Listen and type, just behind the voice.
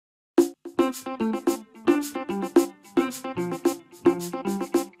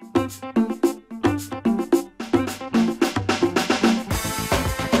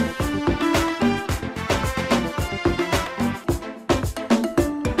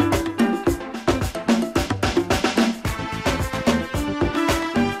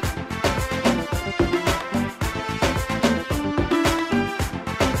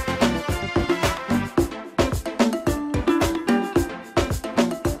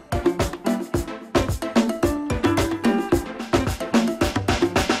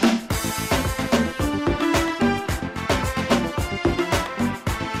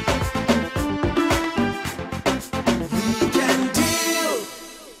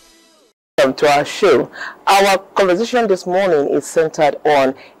To our show. Our conversation this morning is centered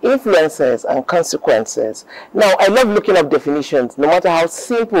on influences and consequences. Now, I love looking up definitions. No matter how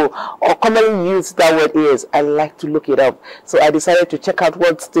simple or commonly used that word is, I like to look it up. So I decided to check out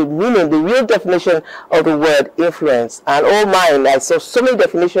what's the meaning, the real definition of the word influence. And oh my, I saw so many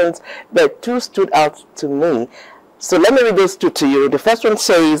definitions, but two stood out to me. So let me read those two to you. The first one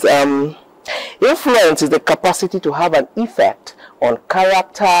says, influence is the capacity to have an effect on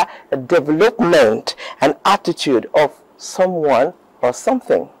character, development, and attitude of someone or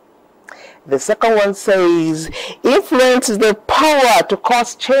something. The second one says, influence is the power to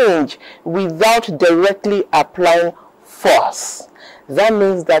cause change without directly applying force. That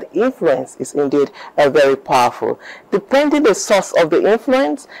means that influence is indeed very powerful. Depending the source of the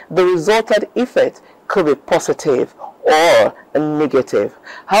influence, the resultant effect could be positive or negative.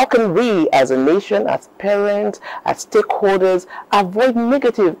 How can we as a nation, as parents, as stakeholders, avoid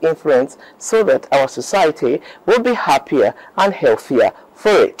negative influence so that our society will be happier and healthier for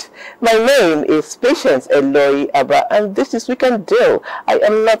it? My name is Patience Eloy Abba, and this is Weekend Deal. I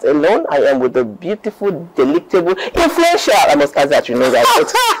am not alone. I am with the beautiful, delectable, influential, I must ask that you know that. Oh,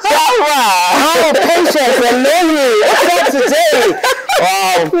 Patience Eloy, what's up today?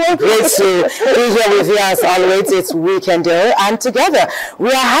 Wow, great to be here with you as always. It's Weekend Deal, and together we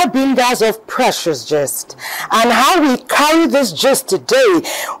are harbingers of precious gist. And how we carry this gist today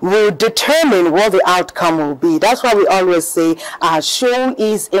will determine what the outcome will be. That's why we always say our show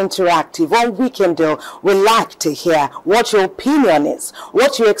is interactive. On Weekend Deal, we like to hear what your opinion is,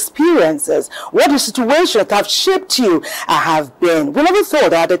 what your experience is, what the situations that have shaped you have been. We never thought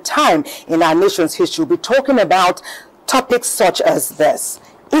that at a time in our nation's history we'll be talking about topics such as this.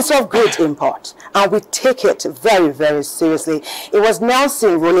 It's of great import, and we take it very, very seriously. It was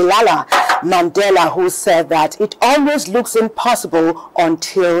Nelson Rolihlahla Mandela who said that it always looks impossible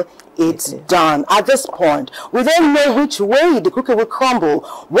until it's done. At this point, we don't know which way the cookie will crumble.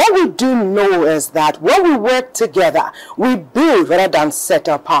 What we do know is that when we work together, we build rather than set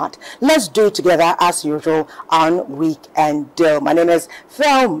apart. Let's do it together as usual on Weekend Deal. My name is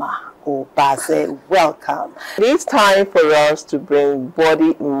Thelma Obase. Welcome. It is time for us to bring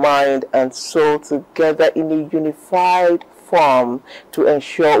body, mind, and soul together in a unified form to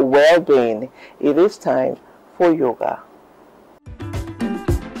ensure well-being. It is time for yoga.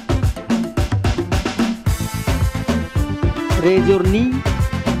 Raise your knee,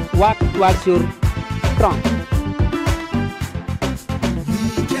 walk towards your trunk.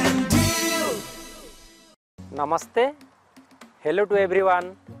 Namaste. Hello to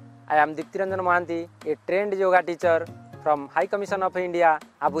everyone. I am Diptiranjan Mohanty, a trained yoga teacher from High Commission of India,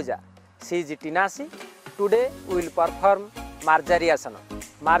 Abuja. She is Tinasi. Today we will perform Marjari Asana.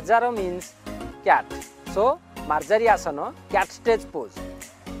 Marjara means cat. So Marjari Asana, cat stage pose.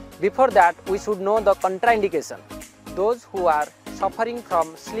 Before that, we should know the contraindication. Those who are suffering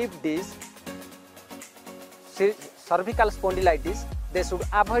from slip disc, cervical spondylitis, they should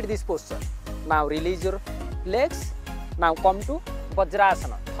avoid this posture. Now release your legs. Now come to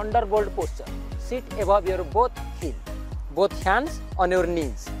Vajrasana, thunderbolt posture. Sit above your both heel, both hands on your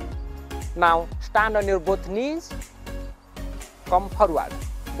knees. Now stand on your both knees, come forward,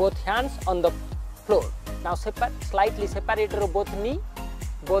 both hands on the floor. Now slightly separate your both knee,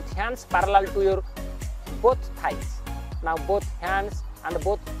 both hands parallel to your both thighs. Now both hands and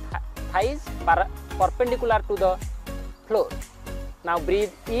both thighs perpendicular to the floor. Now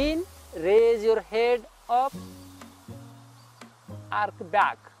breathe in, raise your head up, arc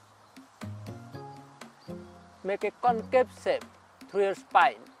back. Make a concave shape through your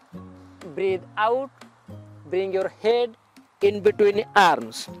spine. Breathe out, bring your head in between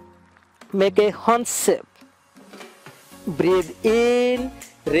arms. Make a hunch shape. Breathe in,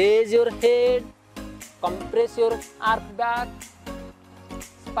 raise your head, compress your arc back,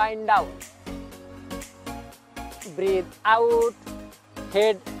 spine down. Breathe out,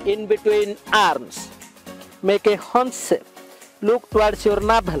 head in between arms. Make a hunch shape. Look towards your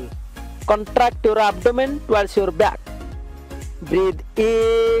navel. Contract your abdomen towards your back. Breathe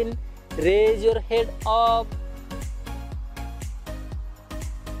in, raise your head up.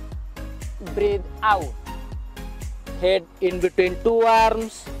 Breathe out. Head in between two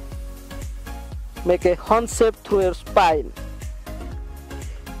arms. Make a horn shape through your spine.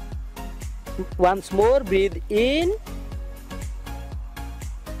 Once more, breathe in.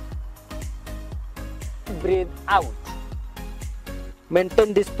 Breathe out.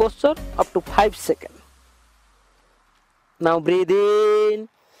 Maintain this posture up to 5 seconds. Now breathe in.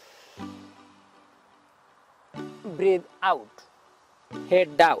 Breathe out.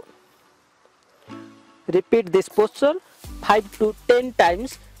 Head down. Repeat this posture 5 to 10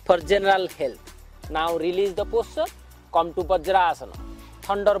 times for general health. Now release the posture. Come to Vajrasana,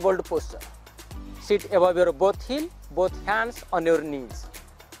 thunderbolt posture. Sit above your both heel, both hands on your knees.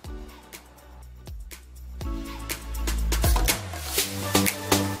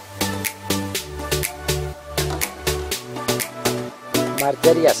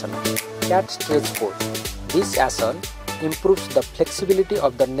 Asana, cat stretch pose. This asana improves the flexibility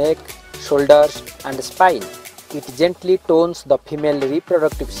of the neck, shoulders and spine. It gently tones the female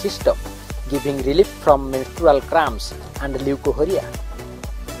reproductive system, giving relief from menstrual cramps and leukorrhea.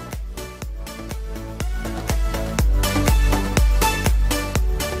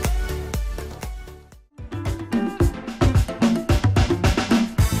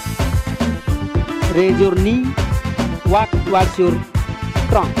 Raise your knee, walk towards your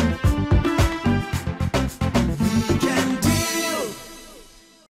trunk.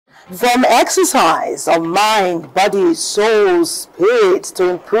 From exercise of mind, body, soul, spirit to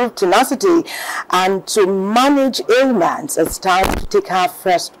improve tenacity and to manage ailments, it's time to take our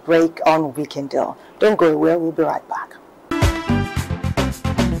first break on Weekend Deal. Don't go away, we'll be right back.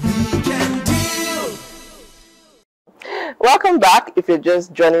 Welcome back. If you're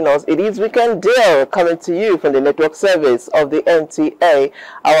just joining us, it is Weekend Deal coming to you from the network service of the NTA.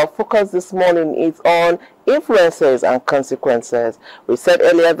 Our focus this morning is on influences and consequences. We said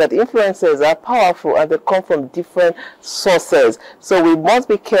earlier that influences are powerful and they come from different sources. So we must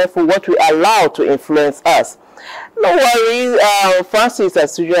be careful what we allow to influence us. No worries, Francis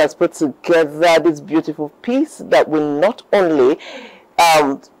as usual has put together this beautiful piece that will not only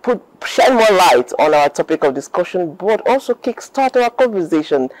shine more light on our topic of discussion, but also kickstart our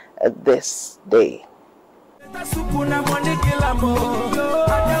conversation this day.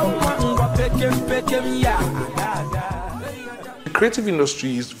 The creative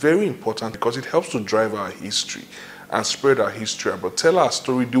industry is very important because it helps to drive our history and spread our history, but tell our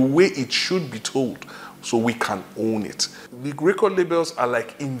story the way it should be told so we can own it. The record labels are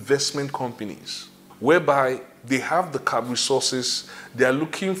like investment companies whereby they have the resources, they are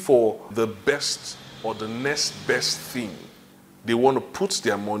looking for the best or the next best thing they want to put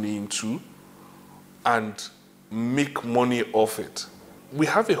their money into and make money off it. We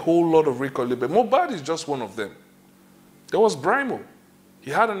have a whole lot of record labels. Mohbad is just one of them. There was Brimo. He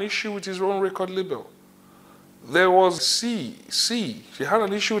had an issue with his own record label. There was C. She had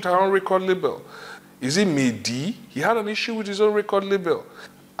an issue with her own record label. Is it Mehdi? He had an issue with his own record label.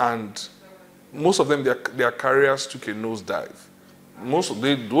 And most of them, their careers took a nosedive.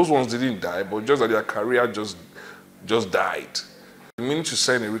 Those ones didn't die, but just that their career just died. The minute you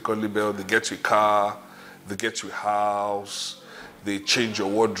sign a record label, they get you a car, they get you a house, they change your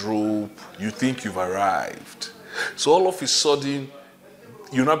wardrobe, you think you've arrived. So all of a sudden,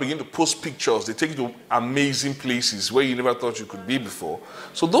 you now begin to post pictures, they take you to amazing places where you never thought you could be before.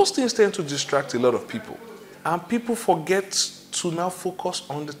 So those things tend to distract a lot of people. And people forget to now focus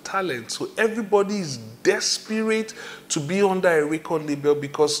on the talent. So everybody is desperate to be under a record label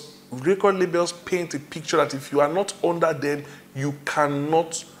because record labels paint a picture that if you are not under them, you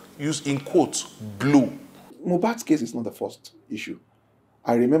cannot use, in quotes, blow. Mohbad's case is not the first issue.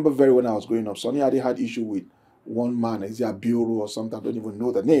 I remember very when I was growing up, Sonny Ade had issue with one man, is it a bureau or something, I don't even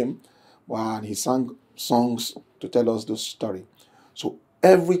know the name, and he sang songs to tell us the story. So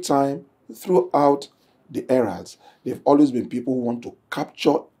every time, throughout the eras, there have always been people who want to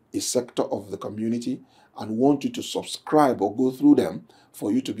capture a sector of the community and want you to subscribe or go through them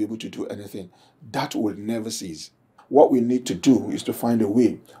for you to be able to do anything. That will never cease. What we need to do is to find a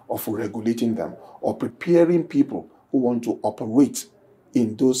way of regulating them or preparing people who want to operate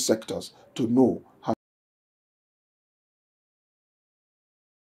in those sectors to know how.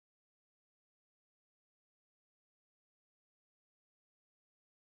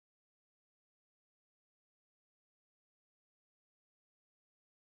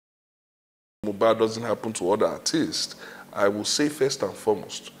 Mohbad doesn't happen to other artists. I will say first and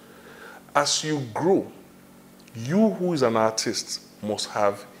foremost, as you grow, you who is an artist must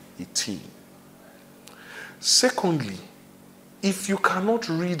have a team. Secondly, if you cannot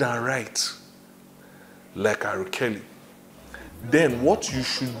read and write like R. Kelly, then what you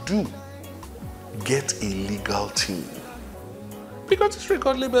should do, get a legal team. Because these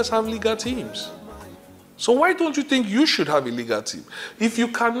record labels have legal teams. So why don't you think you should have a legal team? If you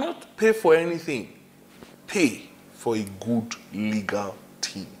cannot pay for anything, pay for a good legal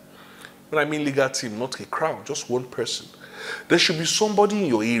team. When I mean legal team, not a crowd, just one person. There should be somebody in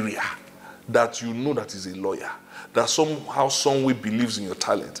your area that you know that is a lawyer, that somehow, some way believes in your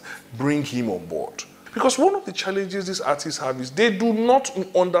talent. Bring him on board. Because one of the challenges these artists have is they do not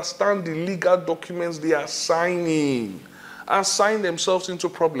understand the legal documents they are signing and sign themselves into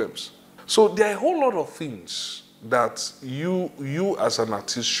problems. So there are a whole lot of things that you as an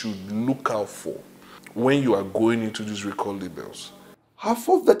artist should look out for when you are going into these record labels. Half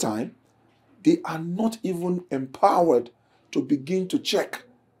of the time, they are not even empowered to begin to check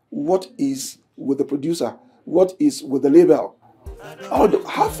what is with the producer, what is with the label.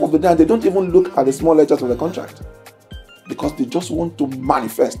 Half of the time, they don't even look at the small letters of the contract because they just want to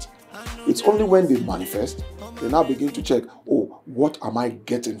manifest. It's only when they manifest, they now begin to check, oh, what am I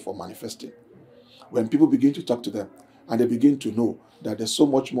getting for manifesting? When people begin to talk to them and they begin to know that there's so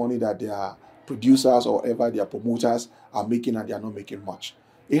much money that their producers or whatever their promoters are making and they are not making much.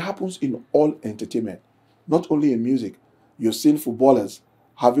 It happens in all entertainment, not only in music. You've seen footballers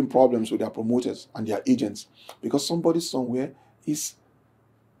having problems with their promoters and their agents because somebody somewhere is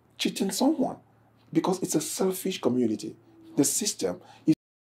cheating someone, because it's a selfish community. The system is.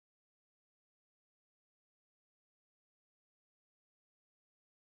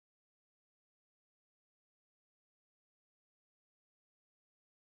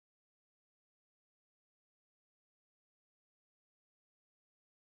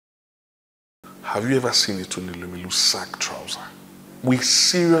 Have you ever seen a Tony Lumilu sack trouser? We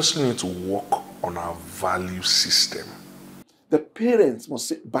seriously need to work on our value system. The parents must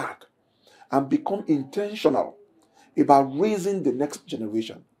sit back and become intentional about raising the next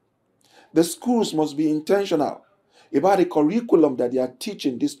generation. The schools must be intentional about the curriculum that they are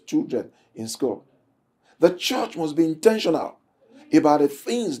teaching these children in school. The church must be intentional about the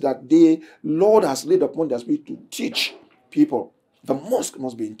things that the Lord has laid upon their spirit to teach people. The mosque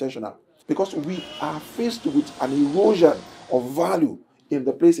must be intentional because we are faced with an erosion of value in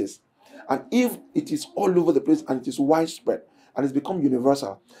the places. And if it is all over the place and it is widespread and it's become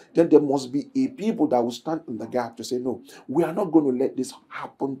universal, then there must be a people that will stand in the gap to say, no, we are not going to let this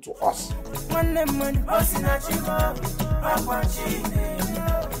happen to us.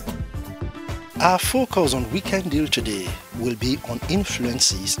 Our focus on Weekend Deal today will be on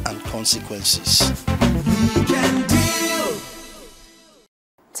influences and consequences.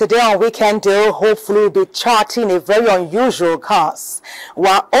 Today on Weekend Deal, hopefully we'll be charting a very unusual course.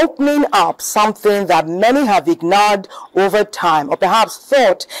 We're opening up something that many have ignored over time or perhaps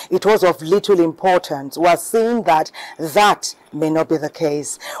thought it was of little importance. We're seeing that may not be the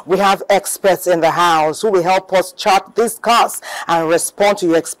case. We have experts in the house who will help us chart this course and respond to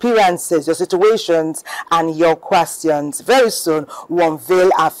your experiences, your situations, and your questions. Very soon, we'll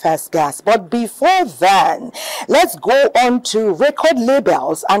unveil our first guest. But before then, let's go on to record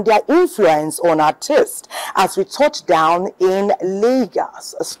labels and their influence on artists as we touch down in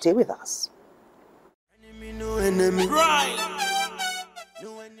Lagos. Stay with us.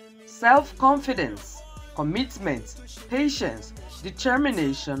 Self-confidence, commitment, patience,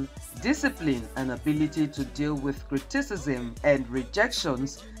 determination, discipline, and ability to deal with criticism and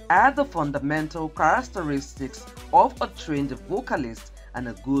rejections are the fundamental characteristics of a trained vocalist and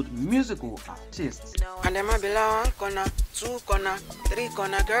a good musical artist. And there might be like 1 corner, 2 corner, 3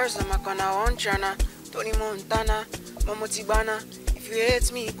 corner, girls, I'm a corner, 1 chana, Tony Montana, Momotibana, if you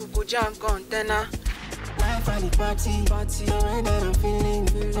hate me, Kuku Jam container. Life and the party, the way that I'm feeling.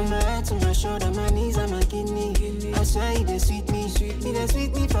 From my head to my shoulder, my knees and my kidney. I swear they sweet me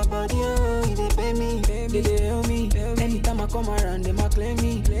for body, oh, they pay me, they help me. Anytime I come around, they might claim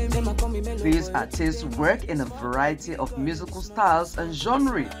me, These artists work in a variety of musical styles and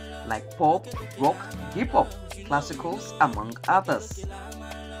genres like pop, rock, hip-hop, classicals, among others.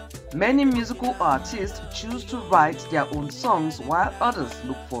 Many musical artists choose to write their own songs while others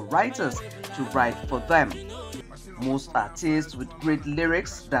look for writers to write for them. Most artists with great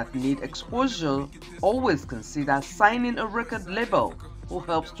lyrics that need exposure always consider signing a record label who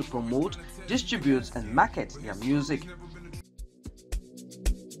helps to promote, distribute, and market their music.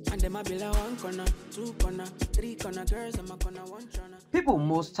 People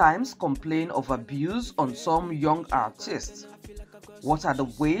most times complain of abuse on some young artists. What are the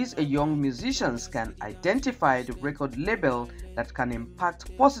ways a young musicians can identify the record label that can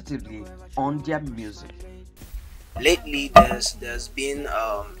impact positively on their music? Lately, there's been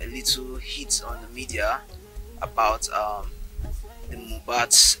a little hit on the media about the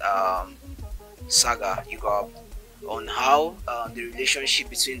Mubat's saga, on how the relationship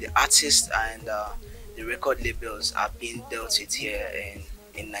between the artist and the record labels are being dealt with here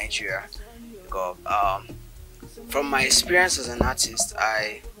in Nigeria. From my experience as an artist,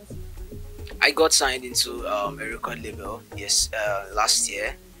 I got signed into a record label last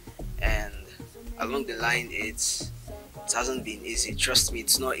year, and along the line it hasn't been easy. Trust me,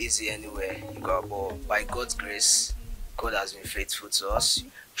 it's not easy anywhere. But by God's grace, God has been faithful to us.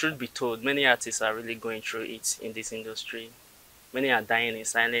 Truth be told, many artists are really going through it in this industry. Many are dying in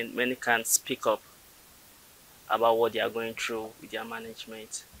silence. Many can't speak up about what they are going through with their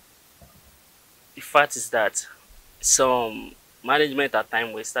management. The fact is that some management are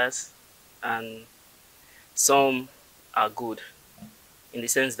time wasters and some are good in the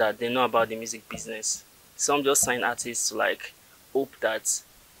sense that they know about the music business. Some just sign artists to like hope that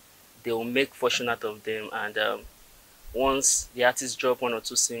they will make fortune out of them, and once the artists drop 1 or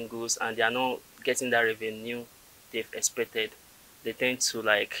 2 singles and they are not getting that revenue they've expected, they tend to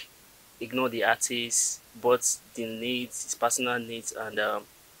like ignore the artist, but the needs, his personal needs, and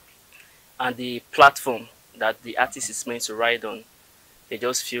the platform that the artist is meant to ride on. They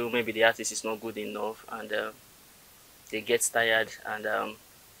just feel maybe the artist is not good enough, and they get tired and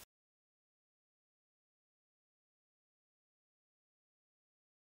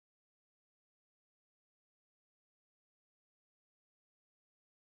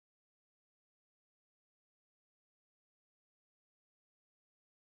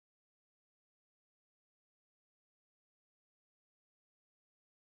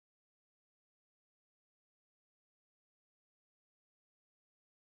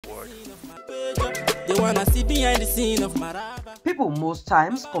People most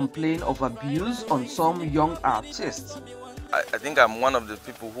times complain of abuse on some young artists. I think I'm one of the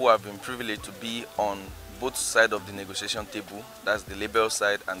people who have been privileged to be on both sides of the negotiation table. That's the label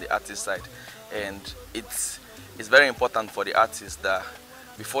side and the artist side. And it's very important for the artist that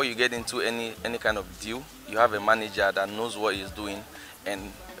before you get into any kind of deal, you have a manager that knows what he's doing.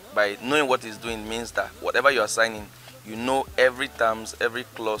 And by knowing what he's doing means that whatever you are signing, you know every terms, every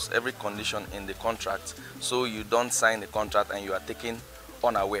clause, every condition in the contract, so you don't sign the contract and you are taken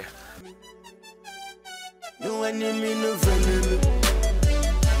unaware. What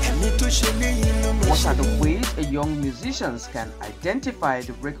are the ways a young musicians can identify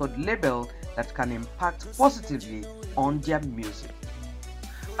the record label that can impact positively on their music?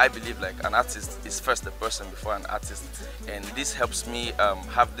 I believe like an artist is first a person before an artist, and this helps me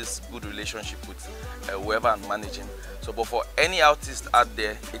have this good relationship with whoever I'm managing. So but for any artist out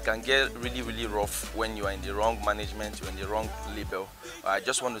there, it can get really rough when you are in the wrong management, you're in the wrong label. I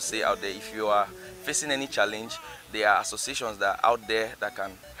just want to say out there, if you are facing any challenge, there are associations that are out there that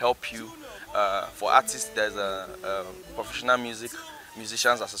can help you. For artists, there's a professional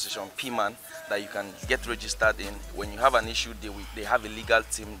musicians association, PMAN, that you can get registered in. When you have an issue, they have a legal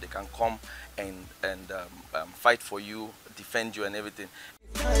team. They can come and fight for you, defend you and everything.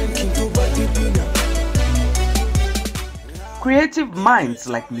 Creative minds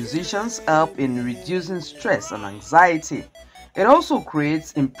like musicians help in reducing stress and anxiety. It also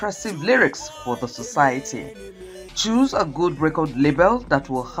creates impressive lyrics for the society. Choose a good record label that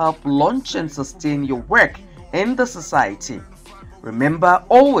will help launch and sustain your work in the society. Remember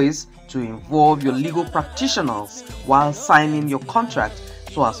always to involve your legal practitioners while signing your contract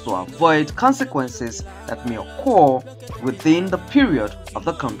so as to avoid consequences that may occur within the period of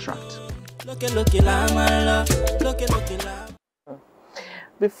the contract.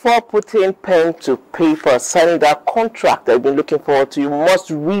 Before putting pen to paper, signing that contract that you've been looking forward to, you must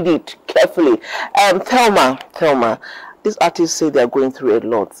read it carefully. Thelma, these artists say they're going through a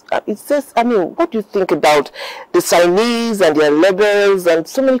lot. It says, what do you think about the signees and their labels and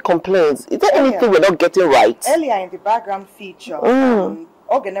so many complaints? Is there anything we're not getting right? Earlier in the background feature,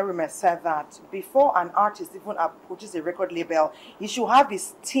 Ogenerime said that before an artist even approaches a record label, he should have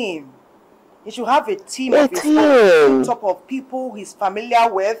his team. He should have a team of his own, on top of people he's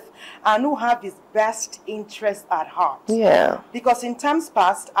familiar with and who have his best interest at heart. Yeah. Because in times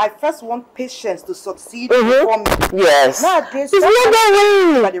past, I first want patients to succeed before me. Yes. Nowadays,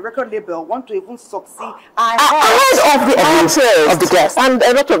 by the record label want to even succeed ahead of the artist, of the guest, and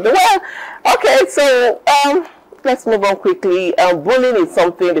a lot of the okay. So let's move on quickly. Bullying is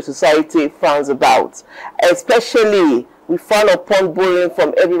something the society frowns about, especially we frown upon bullying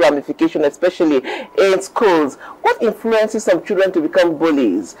from every ramification, especially in schools. What influences some children to become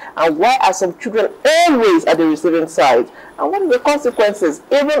bullies? And why are some children always at the receiving side? And what are the consequences,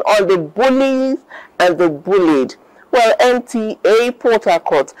 even on the bullies and the bullied? Well, NTA Programme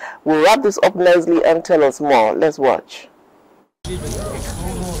will wrap this up nicely and tell us more. Let's watch.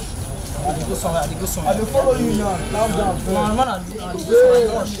 I will follow you now. Calm down. Man,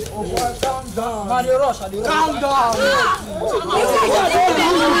 calm down. Man, you rush. Calm down.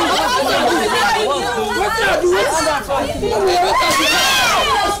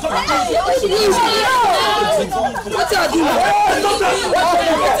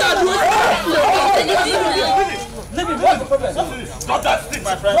 What's the problem? Stop that stick,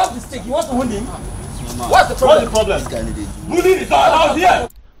 my friend. Drop the stick. You want to wound him? What's the problem? Bullying is not allowed here.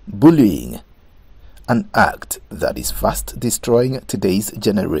 Bullying, an act that is fast destroying today's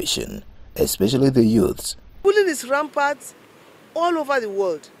generation, especially the youths. Bullying is rampant all over the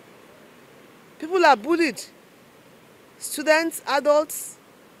world. People are bullied. Students, adults.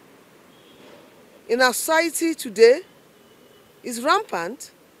 In our society today, is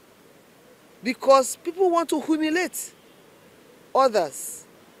rampant because people want to humiliate others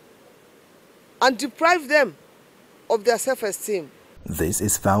and deprive them of their self-esteem. This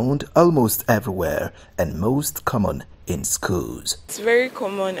is found almost everywhere and most common in schools. It's very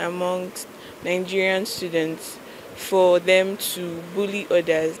common amongst Nigerian students for them to bully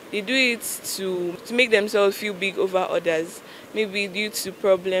others. They do it to make themselves feel big over others, maybe due to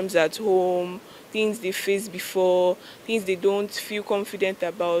problems at home, things they faced before, things they don't feel confident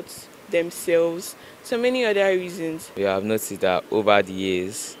about themselves, so many other reasons. We have noticed that over the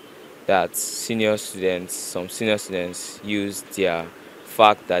years that some senior students use their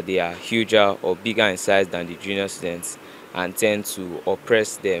fact that they are huger or bigger in size than the junior students and tend to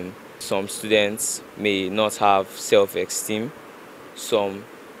oppress them. Some students may not have self-esteem. Some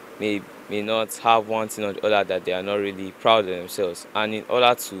may not have one thing or the other, that they are not really proud of themselves. And in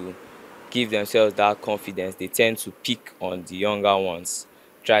order to give themselves that confidence, they tend to pick on the younger ones,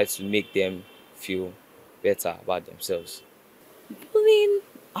 try to make them feel better about themselves. Bullying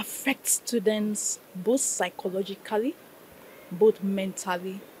affects students both psychologically, both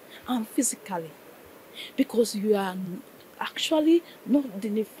mentally and physically, because you are actually not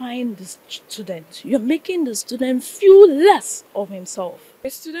dignifying the student. You're making the student feel less of himself. A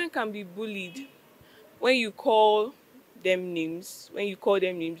student can be bullied when you call them names.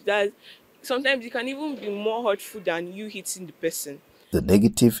 That sometimes it can even be more hurtful than you hitting the person. The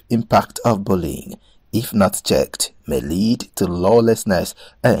negative impact of bullying, if not checked, may lead to lawlessness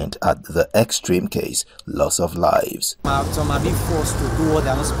and, at the extreme case, loss of lives. Some are being forced to do what they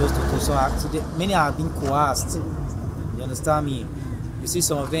are not supposed to do. So many are being coerced. You understand me? You see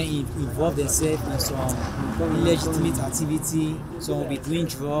some of them involve themselves in some illegitimate activity. Some will be doing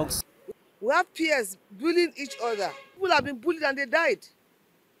drugs. We have peers bullying each other. People have been bullied and they died.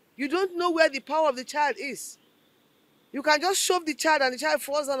 You don't know where the power of the child is. You can just shove the child and the child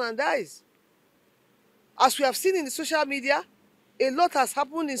falls down and dies. As we have seen in the social media, a lot has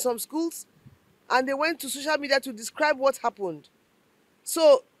happened in some schools, and they went to social media to describe what happened.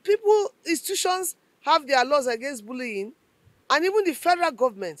 So institutions have their laws against bullying, and even the federal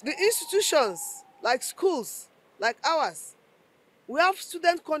government. The institutions, like schools, like ours, we have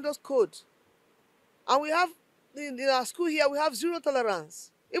student conduct code. And we have, in our school here, we have zero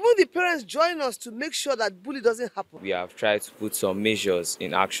tolerance. Even the parents join us to make sure that bullying doesn't happen. We have tried to put some measures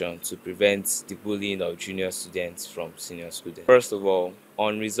in action to prevent the bullying of junior students from senior students. First of all,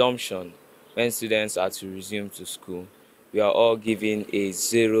 on resumption, when students are to resume to school, we are all given a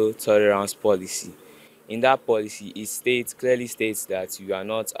zero tolerance policy. In that policy, it clearly states that you are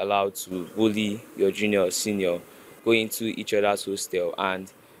not allowed to bully your junior or senior, go into each other's hostel,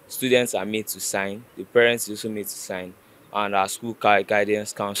 and students are made to sign, the parents are also made to sign, and our school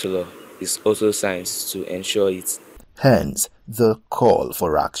guidance counselor is also signed to ensure it. Hence, the call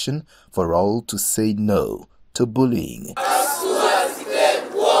for action for all to say no to bullying.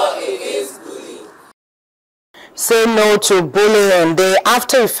 Say no to bullying. The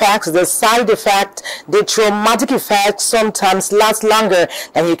after effects, the side effect, the traumatic effects sometimes last longer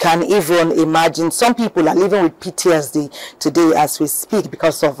than you can even imagine. Some people are living with PTSD today as we speak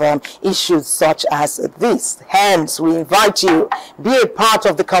because of issues such as this. Hence, we invite you, be a part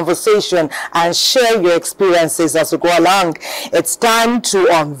of the conversation and share your experiences as we go along. It's time to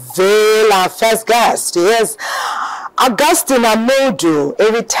unveil our first guest. Yes, Augustine Amodu,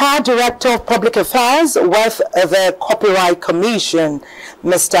 a retired director of public affairs with the Copyright Commission.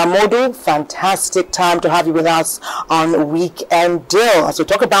 Mr. Amodu, fantastic time to have you with us on Weekend Deal as we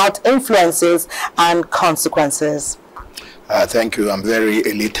talk about influences and consequences. Thank you. I'm very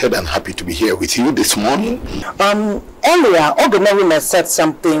elated and happy to be here with you this morning. Earlier, Ogunawume said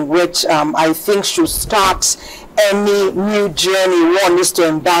something which I think should start any new journey one needs to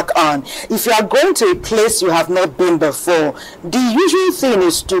embark on. If you are going to a place you have not been before, the usual thing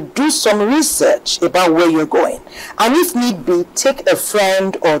is to do some research about where you're going. And if need be, take a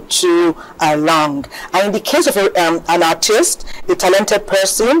friend or two along. And in the case of an artist, a talented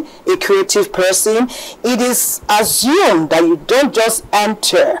person, a creative person, it is assumed that you don't just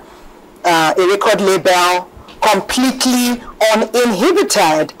enter a record label completely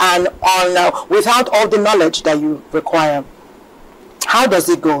uninhibited and without all the knowledge that you require. How does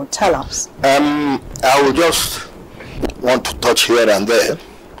it go? Tell us. I will just want to touch here and there.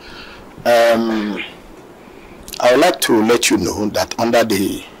 I would like to let you know that under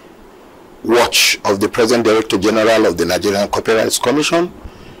the watch of the President Director General of the Nigerian Copyright Commission,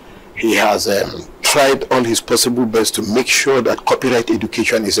 he has tried all his possible best to make sure that copyright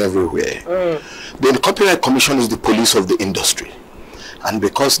education is everywhere. The Copyright Commission is the police of the industry. And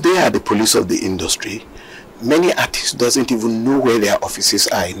because they are the police of the industry, many artists doesn't even know where their offices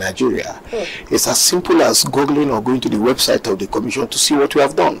are in Nigeria. It's as simple as googling or going to the website of the commission to see what we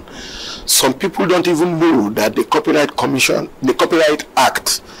have done. Some people don't even know that the Copyright Commission, the Copyright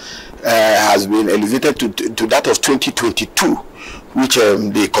Act has been elevated to that of 2022, which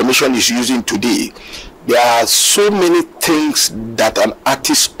the commission is using today. There are so many things that an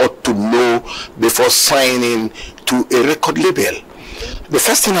artist ought to know before signing to a record label. The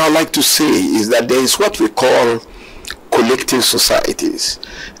first thing I would like to say is that there is what we call collecting societies.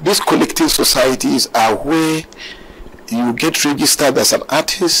 These collecting societies are where you get registered as an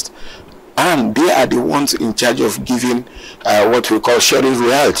artist, and they are the ones in charge of giving what we call sharing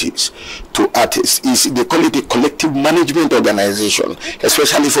royalties to artists. They call it a collective management organization,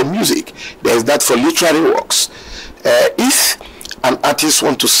 especially for music. There is that for literary works. If an artist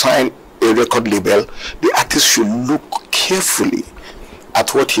wants to sign a record label, the artist should look carefully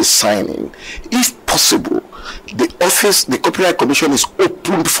at what he's signing. If possible, the Copyright Commission is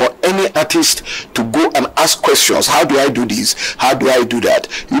open for any artist to go and ask questions. How do I do this? How do I do that?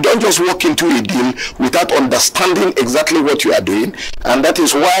 You don't just walk into a deal without understanding exactly what you are doing, and that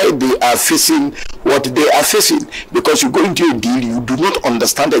is why they are facing what they are facing. Because you go into a deal, you do not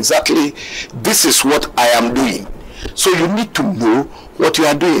understand exactly, this is what I am doing. So you need to know what you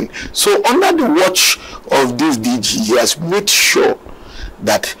are doing. So under the watch of this DG, he has made sure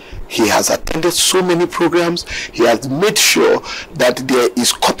that he has attended so many programs. He has made sure that there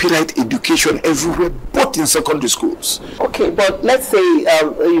is copyright education everywhere, both in secondary schools. Okay, but let's say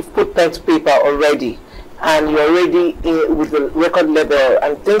you've put pen to paper already, and you're already with the record label,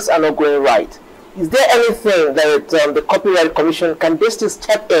 and things are not going right. Is there anything that the Copyright Commission, can they still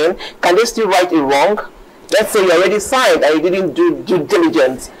step in? Can they still right a wrong? Let's say you already signed and you didn't do due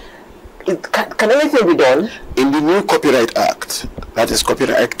diligence. Can anything be done? In the new Copyright Act, that is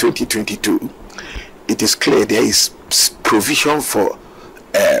Copyright Act 2022, it is clear there is provision for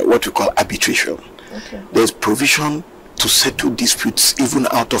what we call arbitration. Okay. There is provision to settle disputes even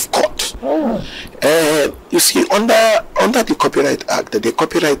out of court. You see, under the Copyright Act, the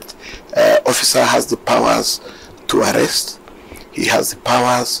copyright officer has the powers to arrest. He has the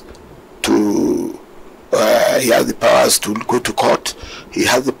powers to go to court. He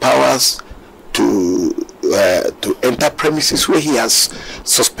has the powers to enter premises where he has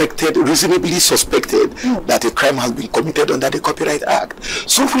reasonably suspected that a crime has been committed under the Copyright Act.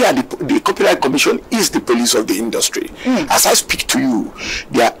 So where the Copyright Commission is the police of the industry. As I speak to you,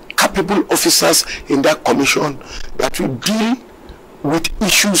 there are capable officers in that commission that will deal with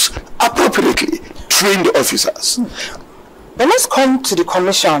issues appropriately, trained officers. But let's come to the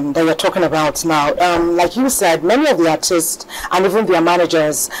commission that you're talking about now. Like you said, many of the artists and even their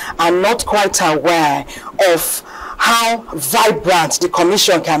managers are not quite aware of how vibrant the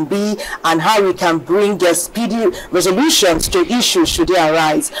commission can be and how we can bring their speedy resolutions to issues should they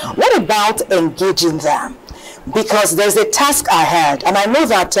arise. What about engaging them? Because there's a task ahead, and I know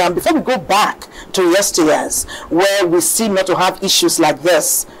that before we go back to yesteryears where we seem not to have issues like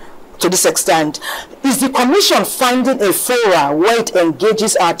this to this extent, is the commission finding a fora where it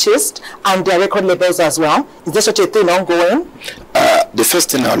engages artists and their record labels as well? Is there such a thing ongoing? The first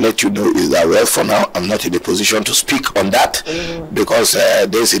thing I'll let you know is that, well, for now, I'm not in a position to speak on that because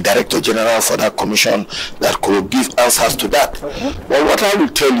there's a director general for that commission that could give answers to that. But what I will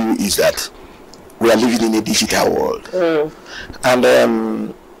tell you is that we are living in a digital world. And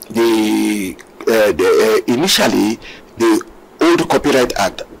initially, the old Copyright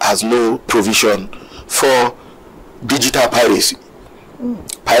Act has no provision for digital piracy.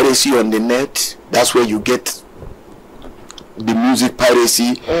 Piracy on the net, that's where you get the music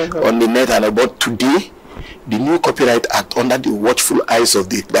piracy on the net and about today. The new Copyright Act, under the watchful eyes of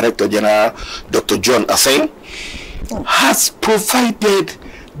the Director General, Dr. John Aseng, has provided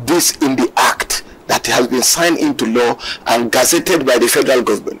this in the act that has been signed into law and gazetted by the federal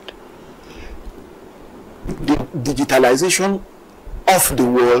government. The digitalization of the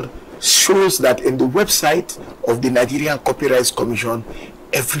world shows that in the website of the Nigerian Copyright Commission,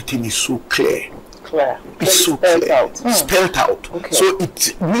 everything is so clear. It's so clear, spelled out. Okay. So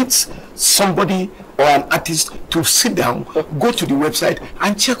it needs somebody or an artist to sit down, go to the website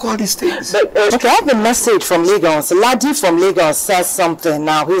and check all these things. But, okay, I have a message from Lagos. Ladi from Lagos says something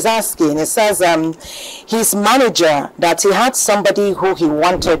now. He's asking, he says his manager, that he had somebody who he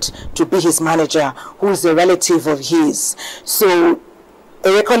wanted to be his manager, who is a relative of his. So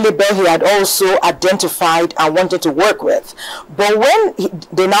a record label he had also identified and wanted to work with. But when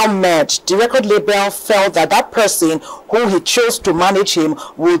they now merged, the record label felt that that person who he chose to manage him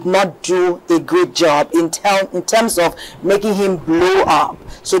would not do a great job in terms of making him blow up.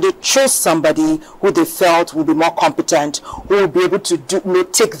 So they chose somebody who they felt would be more competent, who would be able to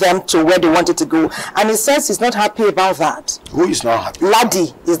take them to where they wanted to go. And he says he's not happy about that. Who is not happy?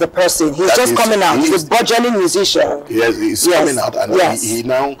 Ladi is the person. He's just coming out. He's a burgeoning musician. Yes, he's coming out, and he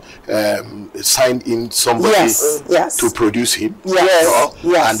now signed in somebody to produce him. Yes.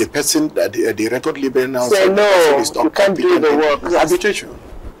 And the person, the record label now said, no, you can't do the work. Arbitration.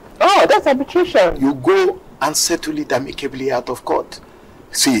 Oh, that's arbitration. You go and settle it amicably out of court.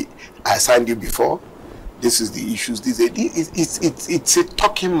 See, I signed you before. This is the issues. It's a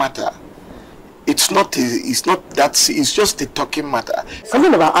talking matter. It's just a talking matter.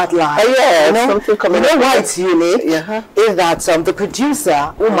 Something about art life. Something coming why it's unique is that the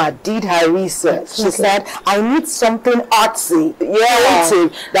producer, Uma, did her research. She said, I need something artsy,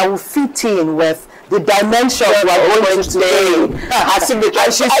 creative, that will fit in with the dimension we are going to today.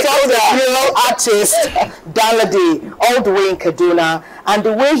 And she saw the real artist, Daladi, all the way in Kaduna, and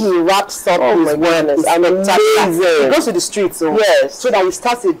the way he wraps up his work is amazing. He goes to the streets, so that we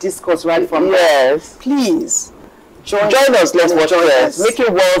start a discourse right from there. Please join us. Let's watch this.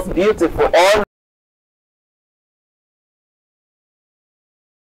 Making world beautiful. All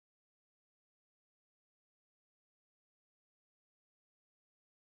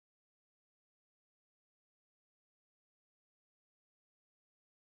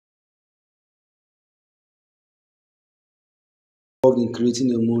in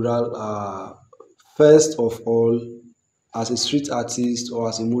creating a mural. First of all, as a street artist or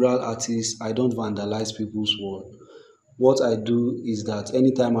as a mural artist, I don't vandalize people's wall. What I do is that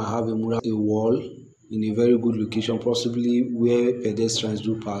anytime I have a mural, a wall in a very good location, possibly where pedestrians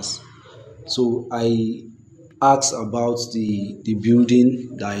do pass, so I ask about the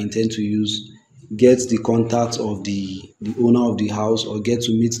building that I intend to use, get the contact of the owner of the house, or get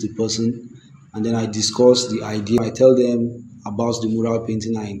to meet the person, and then I discuss the idea. I tell them about the mural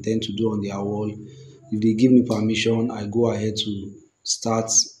painting I intend to do on their wall. If they give me permission, I go ahead to start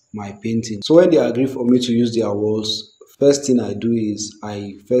my painting. So when they agree for me to use their walls, first thing I do is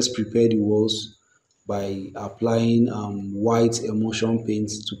I first prepare the walls by applying white emulsion paint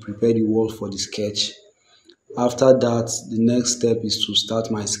to prepare the wall for the sketch. After that, the next step is to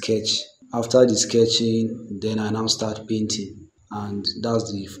start my sketch. After the sketching, then I now start painting, and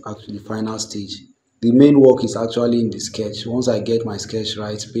that's actually the final stage. The main work is actually in the sketch. Once I get my sketch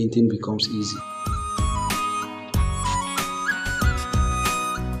right, painting becomes easy.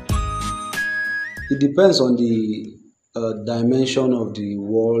 It depends on the dimension of the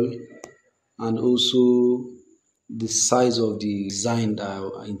wall and also the size of the design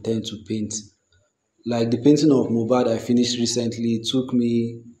that I intend to paint. Like the painting of Mohbad I finished recently, it took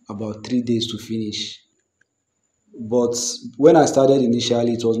me about 3 days to finish. But when I started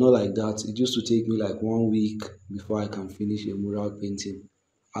initially, it was not like that. It used to take me like 1 week before I can finish a mural painting.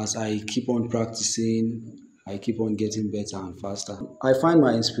 As I keep on practicing, I keep on getting better and faster. I find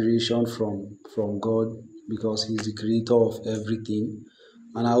my inspiration from God, because He's the creator of everything.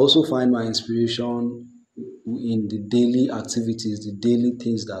 And I also find my inspiration in the daily activities, the daily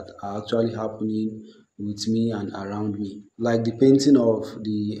things that are actually happening with me and around me. Like the painting of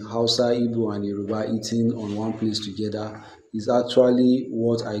the Hausa, Igbo and Yoruba eating on one place together is actually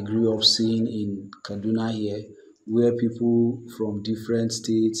what I grew up seeing in Kaduna here, where people from different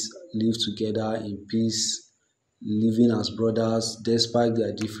states live together in peace, living as brothers despite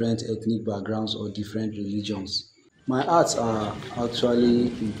their different ethnic backgrounds or different religions. My arts are actually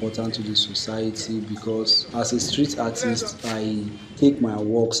important to the society because as a street artist, I take my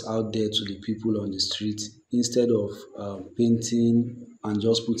works out there to the people on the street instead of painting and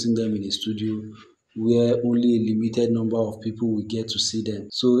just putting them in a studio where only a limited number of people will get to see them.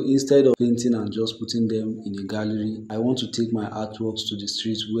 So instead of painting and just putting them in a gallery, I want to take my artworks to the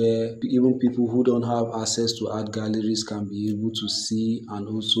streets where even people who don't have access to art galleries can be able to see and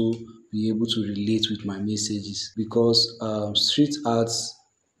also be able to relate with my messages, because street arts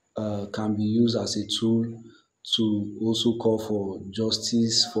can be used as a tool to also call for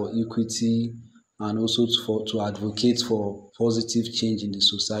justice, for equity, and also to advocate for positive change in the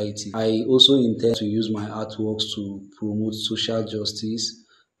society. I also intend to use my artworks to promote social justice,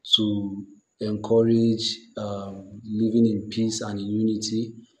 to encourage living in peace and in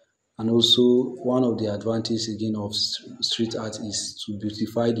unity. And also, one of the advantages again of street art is to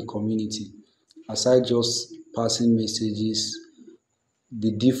beautify the community. Aside just passing messages,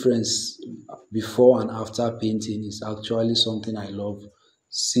 the difference before and after painting is actually something I love.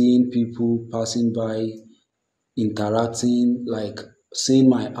 Seeing people passing by, interacting, like seeing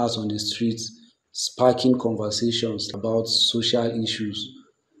my art on the streets, sparking conversations about social issues.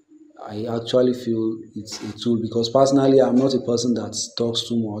 I actually feel it's a tool, because personally I'm not a person that talks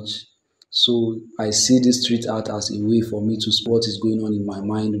too much. So I see this street art as a way for me to spot what is going on in my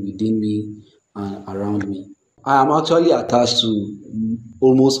mind, within me, and around me. I am actually attached to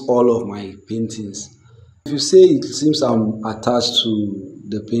almost all of my paintings. If you say it seems I'm attached to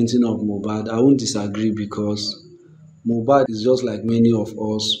the painting of Mohbad, I won't disagree, because Mohbad is just like many of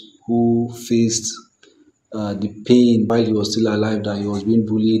us who faced the pain while he was still alive, that he was being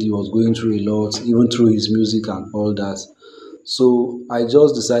bullied, he was going through a lot, even through his music and all that. So I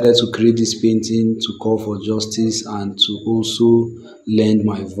just decided to create this painting to call for justice and to also lend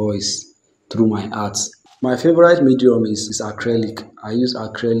my voice through my art. My favorite medium is acrylic. I use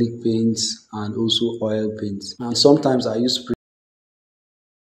acrylic paints and also oil paints. And sometimes I use spray.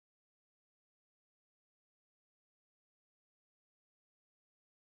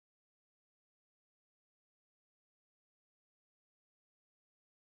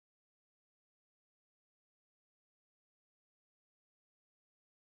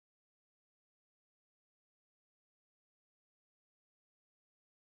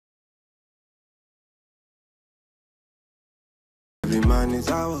 Every man is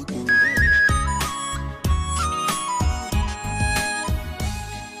our king.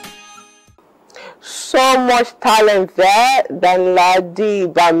 So much talent there than Ladi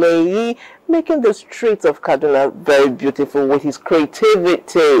Bameyi, making the streets of Kaduna very beautiful with his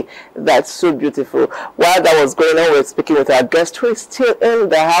creativity. That's so beautiful. While that was going on, we were speaking with our guest who is still in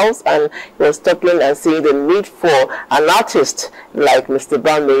the house, and he was talking and seeing the need for an artist like Mr.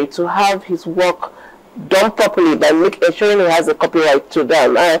 Bameyi to have his work done properly by ensuring he has a copyright to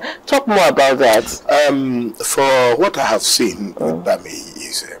them. Talk more about that. For what I have seen with Bameyi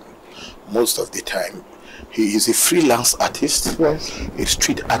is most of the time he is a freelance artist, a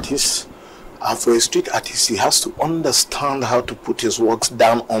street artist, and for a street artist he has to understand how to put his works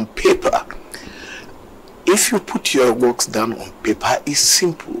down on paper. If you put your works down on paper, it's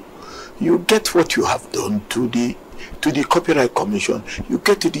simple. You get what you have done to the Copyright Commission, you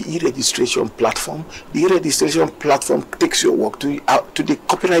get to the e-registration platform. The e-registration platform takes your work to the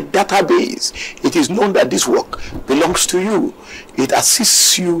copyright database. It is known that this work belongs to you. It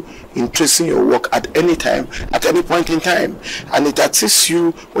assists you in tracing your work at any time, at any point in time. And it assists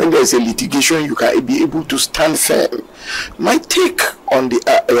you when there is a litigation, you can be able to stand firm. My take on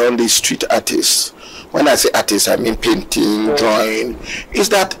the street artists, when I say artists, I mean painting, drawing, is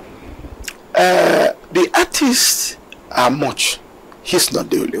that the artists are much. He's not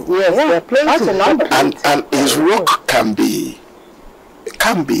the only one. Yes, they're plenty. And his work can be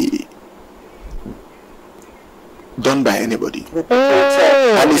done by anybody.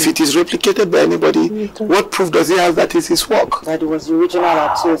 And if it is replicated by anybody, what proof does he have that is his work? That it was the original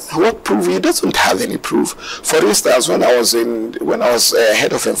artist. What proof? He doesn't have any proof. For instance, when I was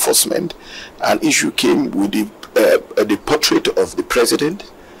head of enforcement, an issue came with the portrait of the president,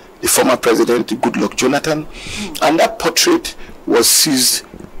 the former president, Goodluck Jonathan, and that portrait was seized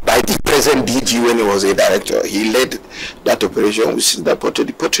by the present DG when he was a director. He led that operation. We seized that portrait.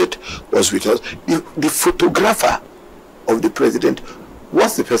 The portrait was with us. The photographer of the president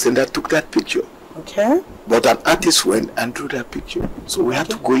was the person that took that picture. Okay. But an artist went and drew that picture. So we had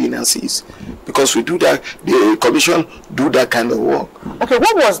to go in and seize. Because we do that, the commission do that kind of work. Okay,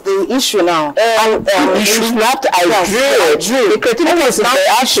 what was the issue now? The issue is not I drew. The creativity is not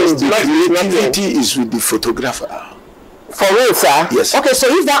the issue. The creativity is with the photographer. For real, sir? Yes. Okay, so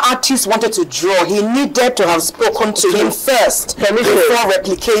if that artist wanted to draw, he needed to have spoken to him first before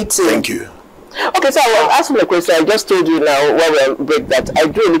replicating. Thank you. Okay, so I will ask you a question. I just told you now while we break that I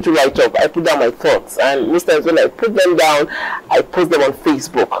do a little write-up. I put down my thoughts, and most times when I put them down, I post them on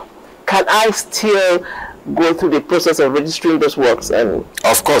Facebook. can I still go through the process of registering those works? And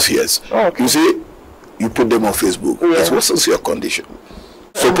of course, yes. Oh, okay. You see, you put them on Facebook. Yeah. It worsens your condition.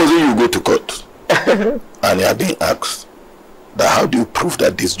 Supposing you go to court and you are being asked that how do you prove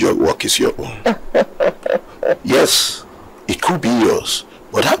that this job work is your own? Yes, it could be yours,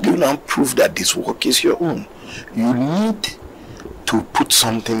 but how do you now prove that this work is your own? You need to put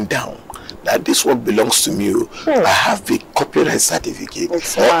something down that this work belongs to me. I have a copyright certificate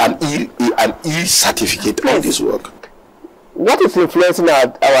or an E-certificate on this work. What is influencing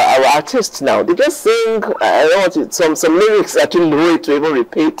our artists now? They just sing, some lyrics are too low to even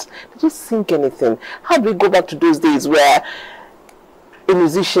repeat. They just sing anything. How do we go back to those days where a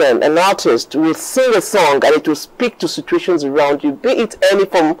musician, an artist will sing a song and it will speak to situations around you, be it any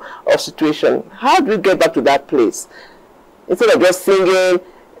form of situation? How do we get back to that place? Instead of just singing,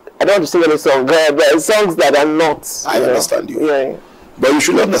 I don't want to sing any song, but songs that are not. I understand you. Yeah. But you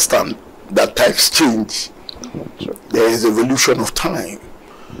should understand that times change. There is evolution of time.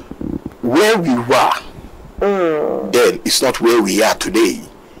 Where we were then it's not where we are today.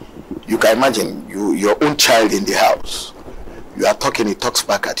 You can imagine your own child in the house. You are talking, he talks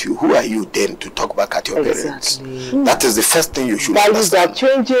back at you. Who are you then to talk back at your parents? That is the first thing you should understand. Values are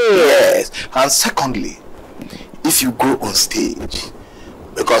changing. Yes. And secondly, if you go on stage,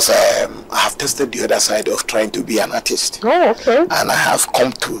 because I have tested the other side of trying to be an artist. Oh, okay. And I have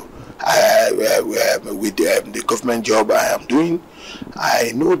come to with the government job I am doing,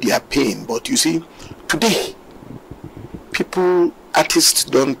 I know their pain. But you see, today, artists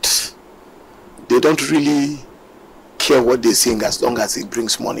don't really care what they sing as long as it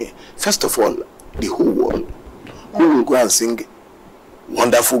brings money. First of all, the whole world, who will go and sing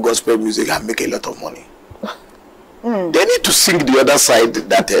wonderful gospel music and make a lot of money? They need to sing the other side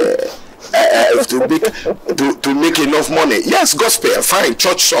that to make enough money. Yes, gospel, fine.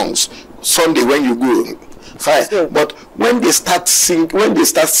 Church songs, Sunday when you go, fine. But when they start singing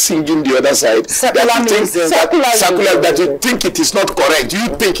the other side, that you think it is not correct. You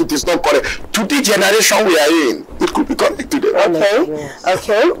think it is not correct. To the generation we are in, it could be correct today. Okay,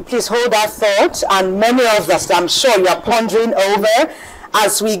 okay. Please hold that thought, and many of us, I'm sure you are pondering over.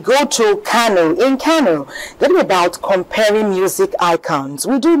 As we go to Kano, in Kano, talking about comparing music icons,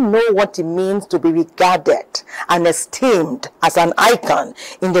 we do know what it means to be regarded and esteemed as an icon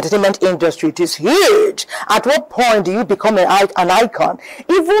in the entertainment industry. It is huge. At what point do you become an icon?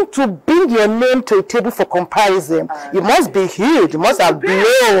 Even to bring your name to a table for comparison, you must be huge. You must have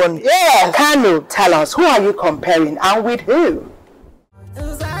blown. Yeah. Kano, tell us, who are you comparing and with who?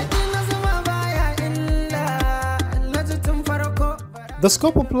 The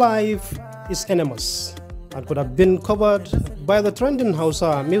scope of life is enormous and could have been covered by the trending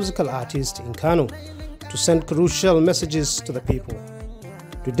Hausa musical artist in Kano to send crucial messages to the people.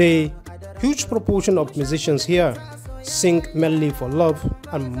 Today, huge proportion of musicians here sing mainly for love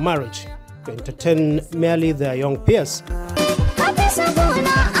and marriage to entertain merely their young peers.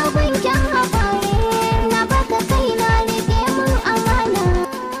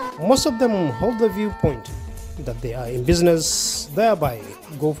 Most of them hold the viewpoint that they are in business, thereby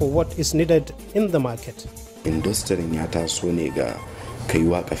go for what is needed in the market. Industry ya taso ne ga kai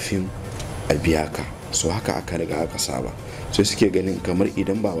waka film a biya ka, so haka aka riga aka saba. So suke ganin kamar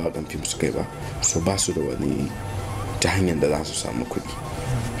idan ba wakan film suka yi ba, so ba su da wani ta hanyar da za su samu kuɗi.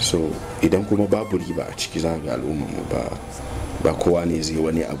 So idan kuma babu riba a ciki za ga al'ummar mu ba kowa ne zai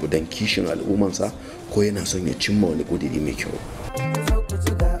wani abu dan kishin al'ummarsa ko yana son ya cimma wani ƙudiri mai kyau.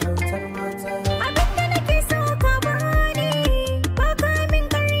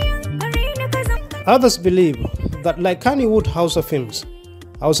 Others believe that like Kannywood Hausa films,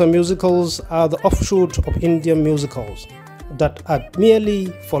 Hausa musicals are the offshoot of Indian musicals that are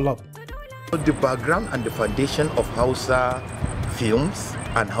merely for love. The background and the foundation of Hausa films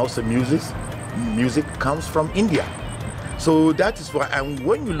and Hausa music comes from India. So that is why, and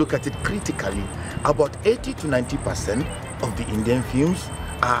when you look at it critically, about 80 to 90% of the Indian films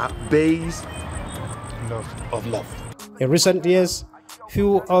are based of love. In recent years,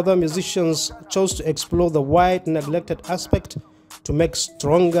 few other musicians chose to explore the wide neglected aspect to make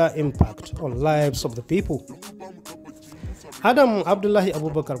stronger impact on lives of the people. Adam Abdullahi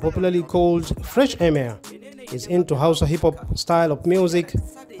Abubakar, popularly called Fresh Emir, is into Hausa hip-hop style of music,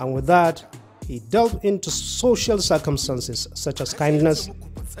 and with that, he delved into social circumstances such as kindness,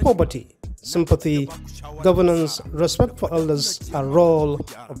 poverty, sympathy, governance, respect for elders, and role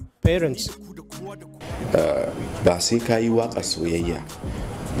of parents. Ba sai ka yi waƙar soyayya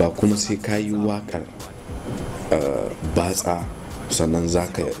ba kuma sai ka yi waƙar batsa sannan za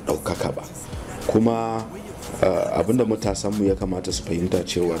ka ɗaukaka ba, kuma abinda matasanmu ya kamata su fahimta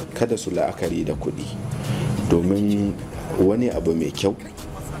cewa kada su la'akari da kuɗi, domin wani abu mai kyau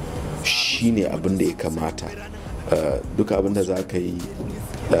shine abin da ya kamata. Duka abin da za ka yi,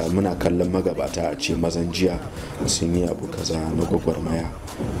 muna kallon magabata a ce mazan jiya sun yi abu kaza na gwagwarmaya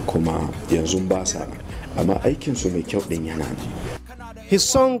kuma yanzu ba sa, amma aikinsu mai kyau din yana ne. His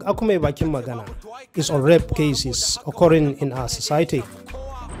song Akume Bakin Magana is on rape cases occurring in our society.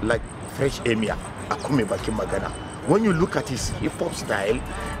 Like Fresh Emia, Akume Bakin Magana. When you look at his hip-hop style,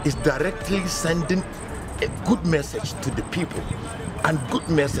 it's directly sending a good message to the people and good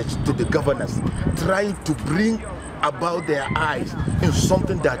message to the governors, trying to bring about their eyes in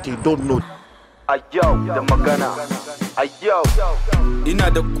something that they don't know. Ayo, the magana. Ayo. Ina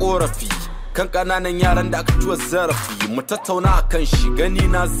da korafi kan kananan yaran da aka ciwa zarafi, mu tattauna kan shi gani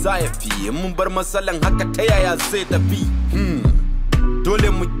na zayafi, mun bar matsalan haka ta yaya zai tafi. Dole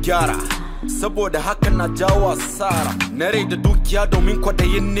mu gyara, saboda haka na jawo asara, na rai da dukiya domin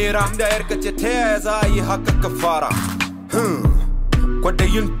kwadayin nera, da yarka ce ta yaya za a yi haka ka fara.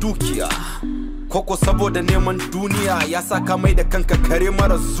 Kwadayin dukiya koko saboda neman duniya ya saka mai da kanka kare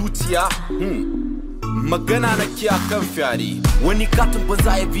mara zuciya. Magana na kiya kan fyare, wani katin ba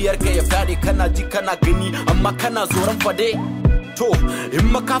za a biyar ka ya fyare, kana ji kana gani amma kana zoron fade. To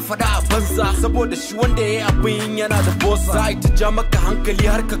in maka fada a banza, saboda shi wanda ya yi abin yana da bosa, za a ta ja maka hankali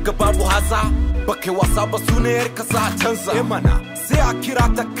har ka ga babu hasa, ba kai wasa ba sunayar ka sa a canza. Mana sai a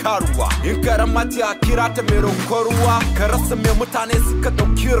kira ta karuwa, in karamati a kira ta mai roƙon ruwa, ka rasa mai mutane suka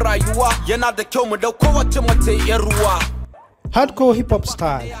ɗauki rayuwa, yana da kyau mu dauko wacce mace yar ruwa. Hardcore hip-hop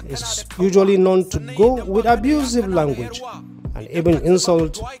style is usually known to go with abusive language and even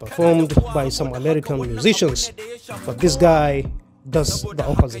insult performed by some American musicians, but this guy does the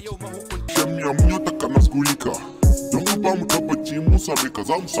opposite.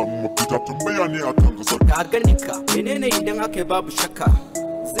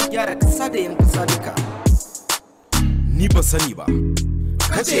 Ni ba sani ba,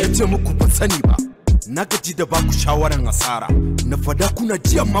 kace ya ce muku ba sani ba, na gaji da baku shawaran asara, na fada kuna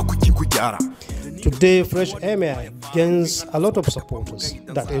ji amma ku ki ku gyara. Today, Fresh Emia gains a lot of supporters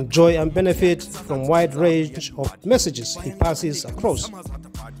that enjoy and benefit from wide range of messages he passes across.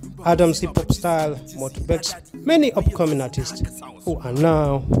 Adam's hip-hop style motivates many upcoming artists who are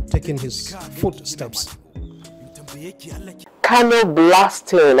now taking his footsteps. Kano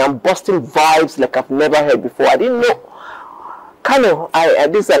blasting and busting vibes like I've never heard before. I didn't know. Kano,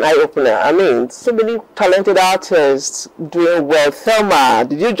 this is an eye-opener. I mean, so many talented artists doing well. Thelma,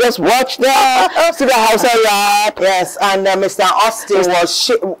 did you just watch that? See the house I yard? Yes, and Mr. Austin was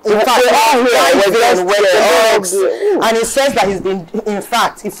and he says that he's been, in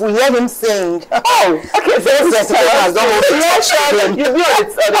fact, if we hear him sing, okay, so you know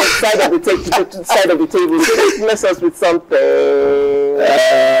it's on the side of the table. So let's mess us with something.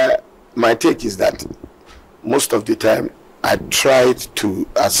 My take is that most of the time, I tried to,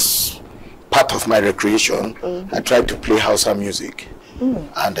 as part of my recreation, I tried to play Hausa music.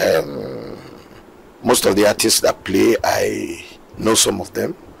 And most of the artists that play, I know some of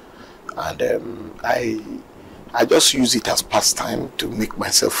them. And I just use it as pastime to make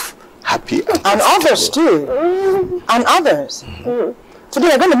myself happy. And others too. And others. So they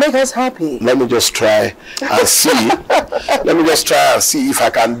are going to make us happy. Let me just try and see. Let me just try and see if I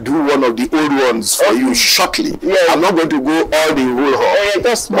can do one of the old ones for you shortly. Yeah. I'm not going to go all the whole hall. Yeah,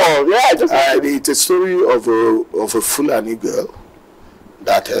 just small. Yeah, just. It's a story of a Fulani girl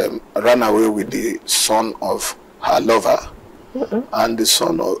that ran away with the son of her lover, and the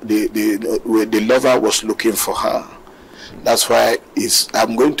son of the lover was looking for her. That's why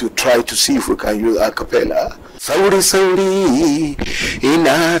I'm going to try to see if we can use a cappella. Sauri sauri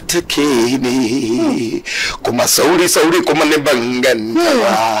ina take ni kuma sauri kuma ne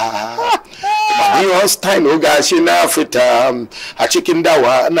bangantawa kuma ni hostile no gashi na fita a cikin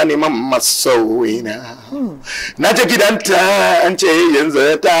dawa ana neman masoyina na je gidanta an ce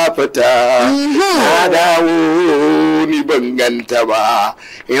yanzu ta fita na dawo ni banganta ba.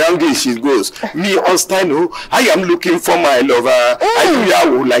 In she goes, me hostile, I am looking for my lover. I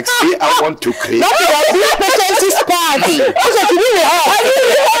would like say I want to create. You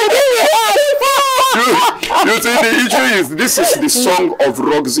see, the issue is this is the song of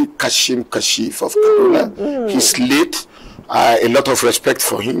Roxy Kashim Kashif of Kaduna. He's late. A lot of respect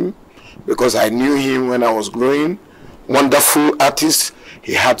for him because I knew him when I was growing. Wonderful artist.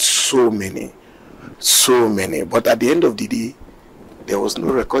 He had so many. But at the end of the day, there was no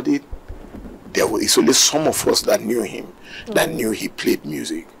recording. It's only some of us that knew him, that knew he played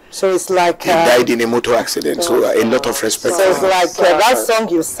music. So it's like... He died in a motor accident, so a lot of respect. So it's like that song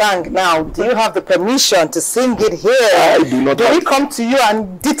you sang now. Do you have the permission to sing it here? I do not. Do we come to you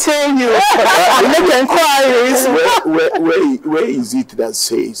and detail you? Make inquiries? Where is it that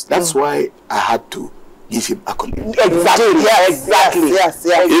says? That's why I had to give him accolade. Exactly. Yeah, exactly. Yes.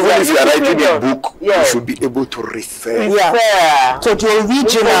 Even if you are writing a book, you should be able to refer to the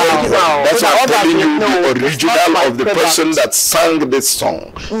original. That's why I'm telling you the original of the person that sang this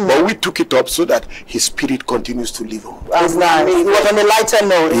song. But we took it up so that his spirit continues to live on. That's nice. It was on a lighter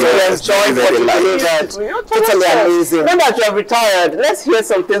note. Yes, very light. Totally amazing. Now that you have retired, let's hear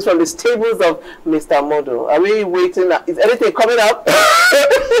some things from the stables of Mr. Modo. Are we waiting? Is anything coming up?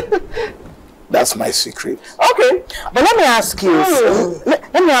 That's my secret. Okay, but let me ask you.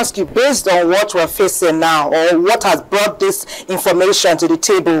 Let me ask you, based on what we're facing now, or what has brought this information to the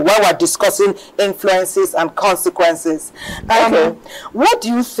table, while we're discussing influences and consequences. What do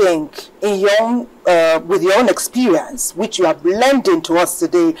you think, in your with your own experience, which you are blending to us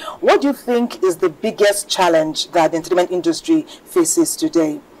today, what do you think is the biggest challenge that the entertainment industry faces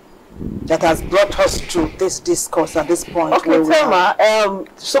today, that has brought us to this discourse at this point? Okay, Thelma,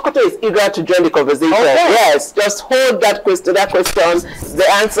 Sokoto is eager to join the conversation. Okay. Yes, just hold that question, the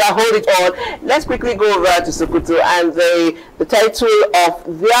answer, hold it on. Let's quickly go over to Sokoto, and the title of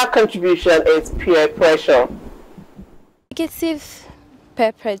their contribution is Peer Pressure. Negative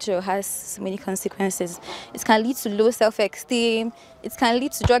peer pressure has so many consequences. It can lead to low self-esteem, it can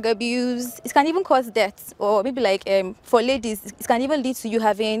lead to drug abuse, it can even cause death, or maybe like for ladies, it can even lead to you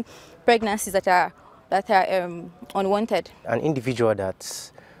having pregnancies that are unwanted. An individual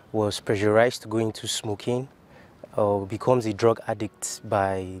that was pressurized to go into smoking becomes a drug addict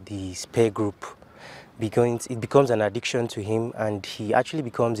by the peer group. It becomes an addiction to him, and he actually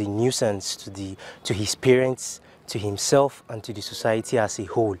becomes a nuisance to his parents, to himself, and to the society as a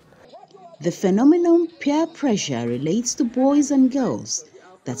whole. The phenomenon peer pressure relates to boys and girls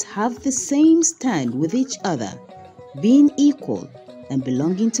that have the same stand with each other, being equal and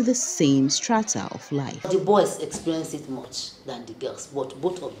belonging to the same strata of life. The boys experience it much than the girls, but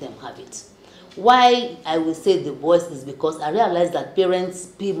both of them have it. Why I will say the boys is because I realize that parents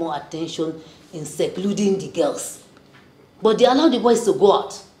pay more attention in secluding the girls, but they allow the boys to go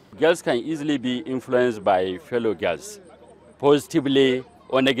out. Girls can easily be influenced by fellow girls, positively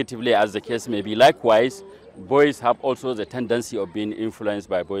or negatively as the case may be. Likewise, boys have also the tendency of being influenced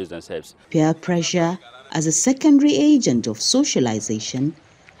by boys themselves. Peer pressure, as a secondary agent of socialization,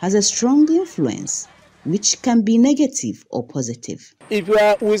 has a strong influence, which can be negative or positive. If you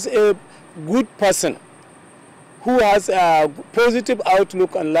are with a good person who has a positive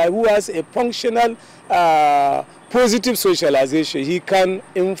outlook on life, who has a functional positive socialization, he can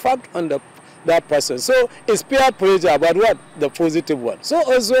in fact under that person. So it's peer pressure, but what? The positive one. So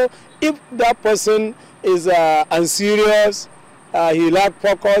also, if that person is unserious, he lack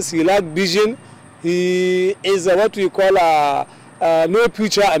focus, he lack vision, he is what we call no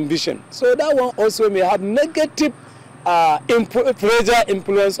future ambition. So that one also may have negative pressure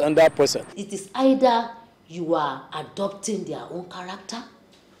influence on that person. It is either you are adopting their own character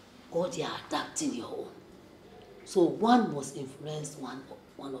or they are adapting your own. So one must influence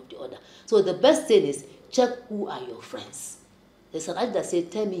one of the other. So the best thing is check who are your friends. There's an adage that says,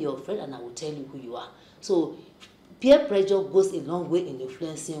 tell me your friend and I will tell you who you are. So peer pressure goes a long way in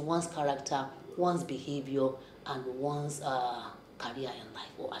influencing one's character, one's behavior, and one's career in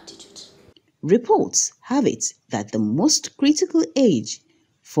life or attitude. Reports have it that the most critical age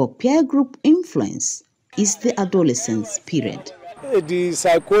for peer group influence is the adolescence period. The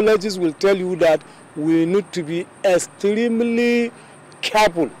psychologists will tell you that we need to be extremely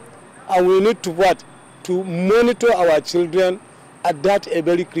careful, and we need to monitor our children at that a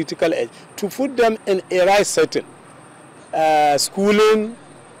very critical age, to put them in a right setting. Schooling,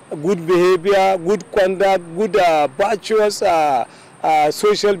 good behavior, good conduct, good virtuous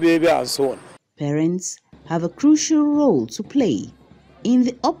social behavior, and so on. Parents have a crucial role to play in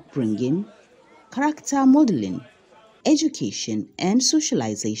the upbringing, character modeling, education, and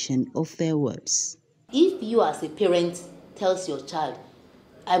socialization of their words. If you as a parent tells your child,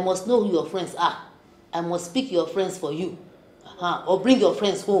 I must know who your friends are, I must speak your friends for you, or bring your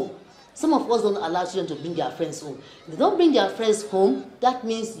friends home. Some of us don't allow children to bring their friends home. If they don't bring their friends home, that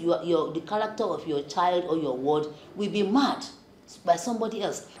means the character of your child or your word will be marred by somebody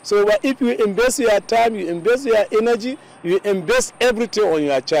else. So if you invest your time, you invest your energy, you invest everything on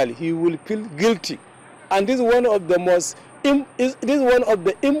your child, he will feel guilty. And this is one of the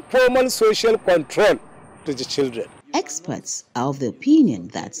informal social control to the children. Experts are of the opinion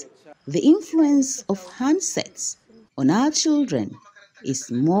that the influence of handsets on our children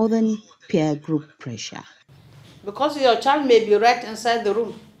is more than peer group pressure. Because your child may be right inside the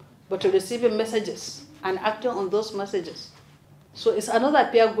room, but receiving messages and acting on those messages. So it's another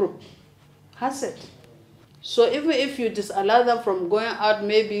peer group, has it? So even if you disallow them from going out,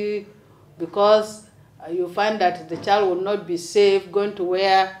 maybe because you find that the child will not be safe going to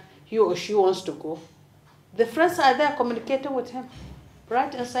where he or she wants to go, the friends are there communicating with him,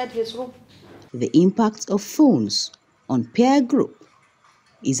 right inside his room. The impact of phones on peer group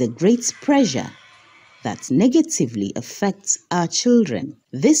is a great pressure that negatively affects our children.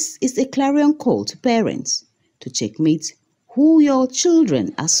 This is a clarion call to parents to checkmate who your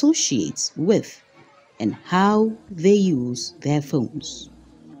children associate with and how they use their phones.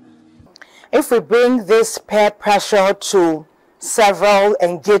 If we bring this peer pressure to several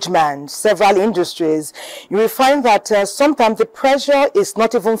engagements, several industries, you will find that sometimes the pressure is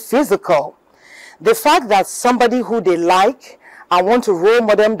not even physical. The fact that somebody who they like and want to role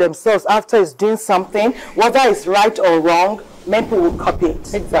model themselves after is doing something, whether it's right or wrong, many people will copy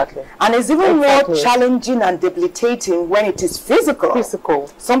it. Exactly. And it's even more challenging and debilitating when it is physical.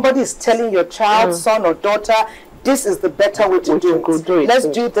 Somebody is telling your child, son or daughter, this is the better way to do it. Let's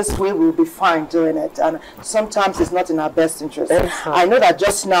do it this way, we'll be fine doing it. And sometimes it's not in our best interest. I know that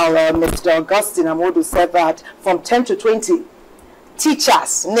just now, Mr. Augustine Amodu said that from 10 to 20,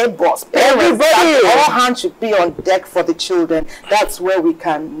 teachers, neighbors, parents, all hands should be on deck for the children. That's where we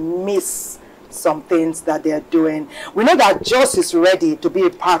can miss some things that they're doing. We know that Joss is ready to be a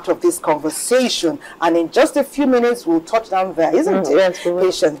part of this conversation, and in just a few minutes we'll touch down there, isn't it? Yes,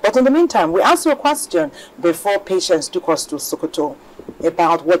 Patience. But in the meantime, we asked you a question before Patience took us to Sokoto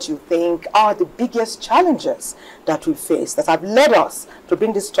about what you think are the biggest challenges that we face that have led us to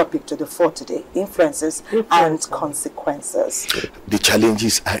bring this topic to the fore today: influences and consequences. The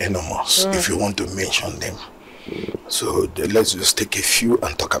challenges are enormous if you want to mention them. So let's just take a few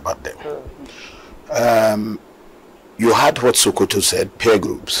and talk about them. You heard what Sokoto said, peer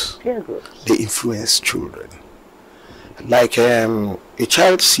groups. Peer groups. They influence children. Like a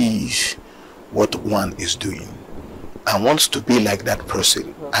child sees what one is doing and wants to be like that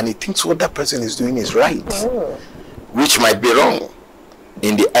person, and he thinks what that person is doing is right, which might be wrong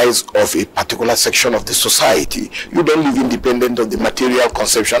in the eyes of a particular section of the society. You don't live independent of the material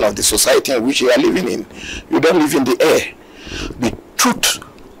conception of the society in which you are living in. You don't live in the air. The truth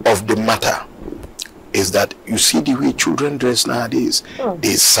of the matter is that you see the way children dress nowadays.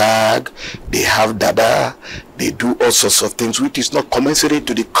 They sag, they have dada, they do all sorts of things which is not commensurate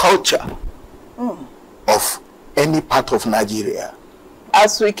to the culture of any part of Nigeria.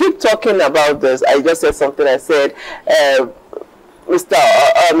 As we keep talking about this, I just said something. I said,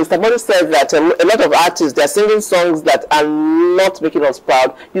 Mr. Modi said that a lot of artists, they're singing songs that are not making us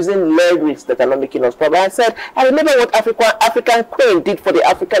proud, using lyrics that are not making us proud. But I said, I remember what African Queen did for the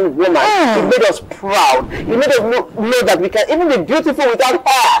African woman. It made us proud. It made us know that we can even be beautiful without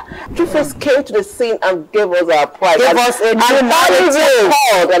hair. Two-Face came to the scene and gave us our pride. Gave us a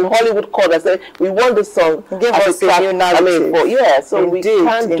new Hollywood called and said, we want this song. Give us a new narrative. So we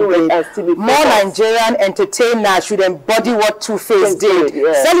can do it and still be more Nigerian entertainers should embody what Two-Face did.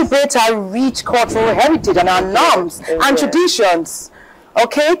 Celebrate our rich cultural heritage and our norms and traditions.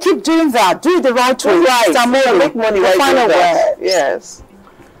 Okay, keep doing that. Do it the right way. Make money while doing that. Yes.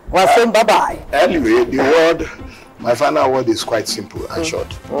 Well, saying bye-bye. Anyway, my final word is quite simple and short.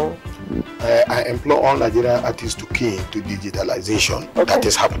 I implore all Nigerian artists to key into digitalization that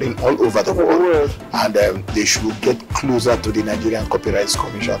is happening all over the world, and they should get closer to the Nigerian Copyright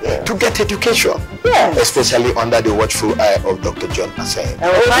Commission to get education, especially under the watchful eye of Dr. John Asen.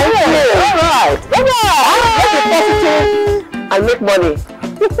 All right. Bye-bye. And make money.